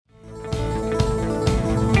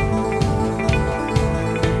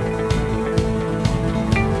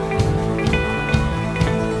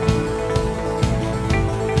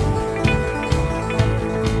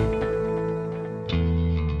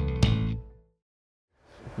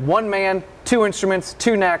one man, two instruments,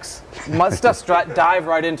 two necks. Must just dive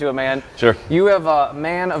right into it, man. Sure. You have a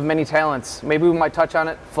man of many talents. Maybe we might touch on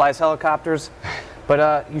it. Flies helicopters.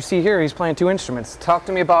 But you see here, he's playing two instruments. Talk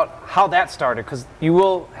to me about how that started, because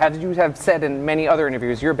you have said in many other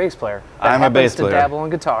interviews, you're a bass player. I'm a bass player. To dabble in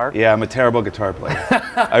guitar. Yeah, I'm a terrible guitar player.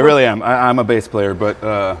 I really am. I'm a bass player,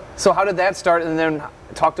 but... So how did that start? And then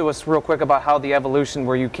talk to us real quick about how the evolution,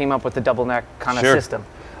 where you came up with the double neck kind of system.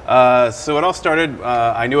 So it all started,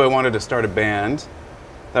 I knew I wanted to start a band.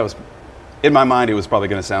 That was, in my mind, it was probably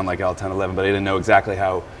going to sound like L1011, but I didn't know exactly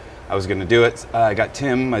how I was going to do it. I got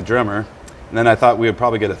Tim, my drummer, and then I thought we would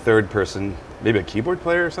probably get a third person, maybe a keyboard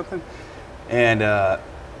player or something. And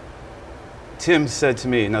Tim said to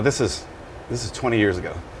me, now this is 20 years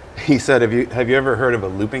ago. He said, have you ever heard of a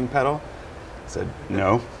looping pedal? I said,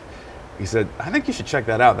 no. He said, I think you should check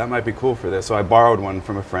that out. That might be cool for this. So I borrowed one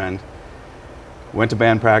from a friend. Went to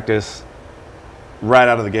band practice. Right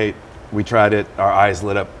out of the gate, we tried it. Our eyes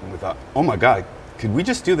lit up, and we thought, "Oh my God, could we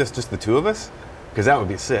just do this, just the two of us? Because that would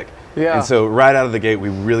be sick." Yeah. And so right out of the gate, we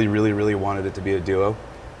really, really, really wanted it to be a duo.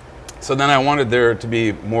 So then I wanted there to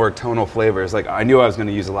be more tonal flavors. Like I knew I was going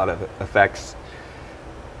to use a lot of effects,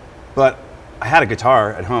 but I had a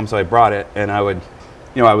guitar at home, so I brought it, and I would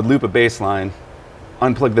loop a bass line,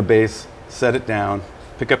 unplug the bass, set it down,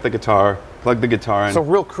 pick up the guitar, plug the guitar in. So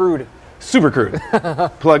real crude. Super crude.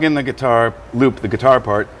 Plug in the guitar, loop the guitar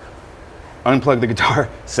part, unplug the guitar,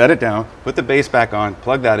 set it down, put the bass back on,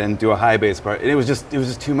 plug that in, do a high bass part. And it was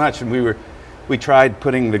just too much. And we tried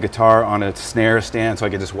putting the guitar on a snare stand so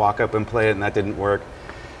I could just walk up and play it, and that didn't work.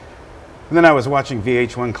 And then I was watching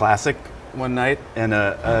VH1 Classic one night, and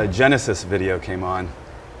a Genesis video came on,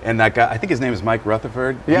 and that guy, I think his name is Mike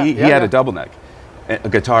Rutherford. He had a double neck, a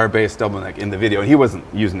guitar bass double neck in the video, and he wasn't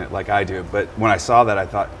using it like I do. But when I saw that, I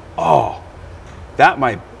thought, oh, that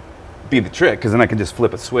might be the trick, because then I can just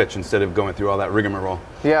flip a switch instead of going through all that rigmarole.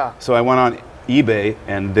 Yeah. So I went on eBay,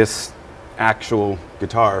 and this actual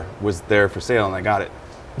guitar was there for sale, and I got it.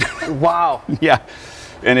 Wow. Yeah.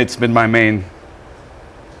 And it's been my main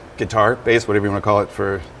guitar, bass, whatever you want to call it,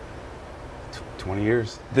 for 20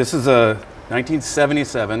 years. This is a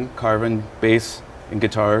 1977 Carvin bass and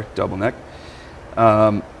guitar double neck.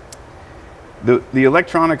 The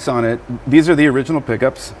electronics on it, these are the original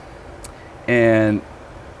pickups and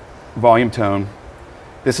volume tone.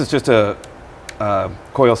 This is just a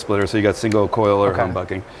coil splitter, so you got single coil or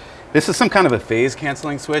humbucking. This is some kind of a phase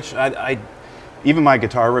canceling switch. Even my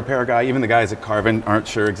guitar repair guy, even the guys at Carvin aren't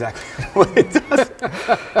sure exactly what it does.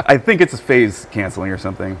 I think it's a phase canceling or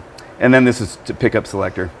something. And then this is to pickup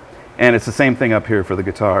selector. And it's the same thing up here for the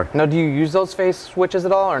guitar. Now, do you use those phase switches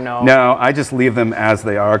at all, or no? No, I just leave them as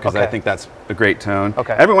they are, because I think that's a great tone.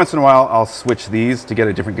 Okay. Every once in a while, I'll switch these to get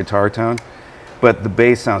a different guitar tone, but the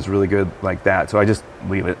bass sounds really good like that, so I just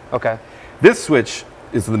leave it. Okay. This switch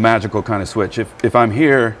is the magical kind of switch. If I'm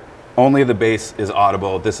here, only the bass is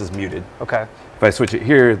audible, this is muted. Okay. If I switch it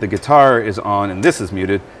here, the guitar is on and this is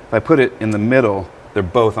muted. If I put it in the middle, they're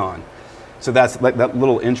both on. So that's like that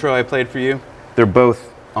little intro I played for you, they're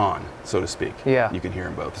both on, so to speak. Yeah. You can hear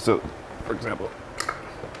them both. So, for example.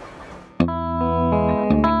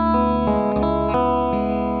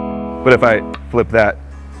 But if I flip that,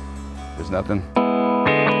 there's nothing.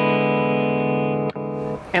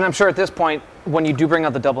 And I'm sure at this point, when you do bring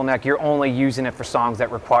out the double neck, you're only using it for songs that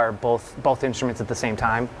require both instruments at the same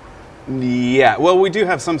time? Yeah, well, we do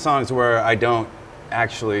have some songs where I don't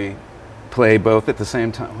actually play both at the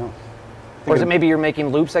same time. Well, or is it maybe you're making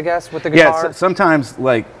loops, I guess, with the guitar? Yeah, sometimes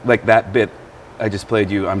like that bit I just played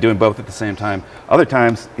you, I'm doing both at the same time. Other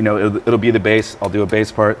times, you know, it'll be the bass, I'll do a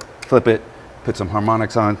bass part, flip it, put some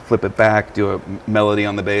harmonics on, flip it back, do a melody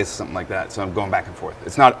on the bass, something like that. So I'm going back and forth.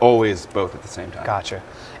 It's not always both at the same time. Gotcha.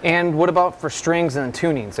 And what about for strings and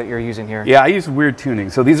tunings that you're using here? Yeah, I use weird tuning.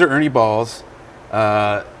 So these are Ernie balls.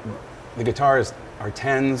 The guitars are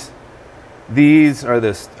 10s. These are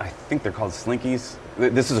I think they're called Slinkies.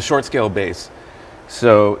 This is a short scale bass.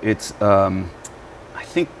 So it's, I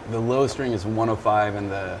think the low string is 105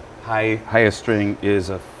 and the highest string is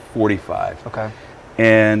a 45. Okay.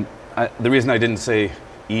 And the reason I didn't say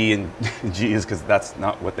E and G is because that's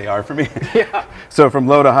not what they are for me. Yeah. So from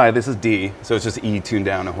low to high, this is D. So it's just E tuned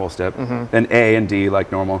down a whole step. Then A and D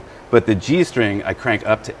like normal. But the G string, I crank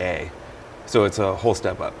up to A. So it's a whole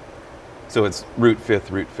step up. So it's root fifth,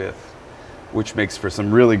 which makes for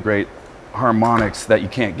some really great harmonics that you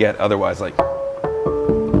can't get otherwise. Like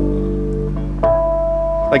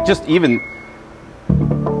just even,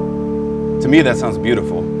 to me that sounds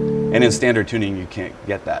beautiful. And in standard tuning, you can't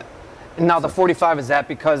get that. And now the 45, is that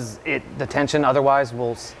because the tension otherwise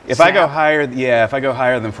will If snap? I go higher, yeah, if I go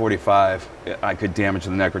higher than 45, I could damage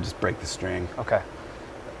the neck or just break the string. Okay.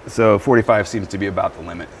 So 45 seems to be about the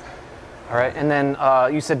limit. All right, and then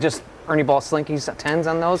you said just Ernie Ball Slinkies, 10s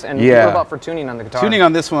on those? And Yeah. what about for tuning on the guitar? Tuning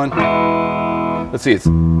on this one, let's see, it's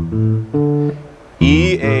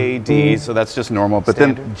E, A, D, so that's just normal. But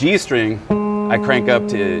Standard. then G string, I crank up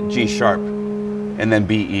to G sharp, and then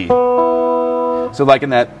B, E. So like in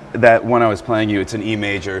that one I was playing you, it's an E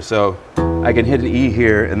major, so I can hit an E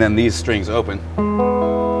here, and then these strings open.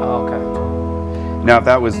 Oh, okay. Now if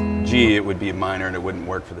that was G, it would be a minor, and it wouldn't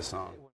work for the song.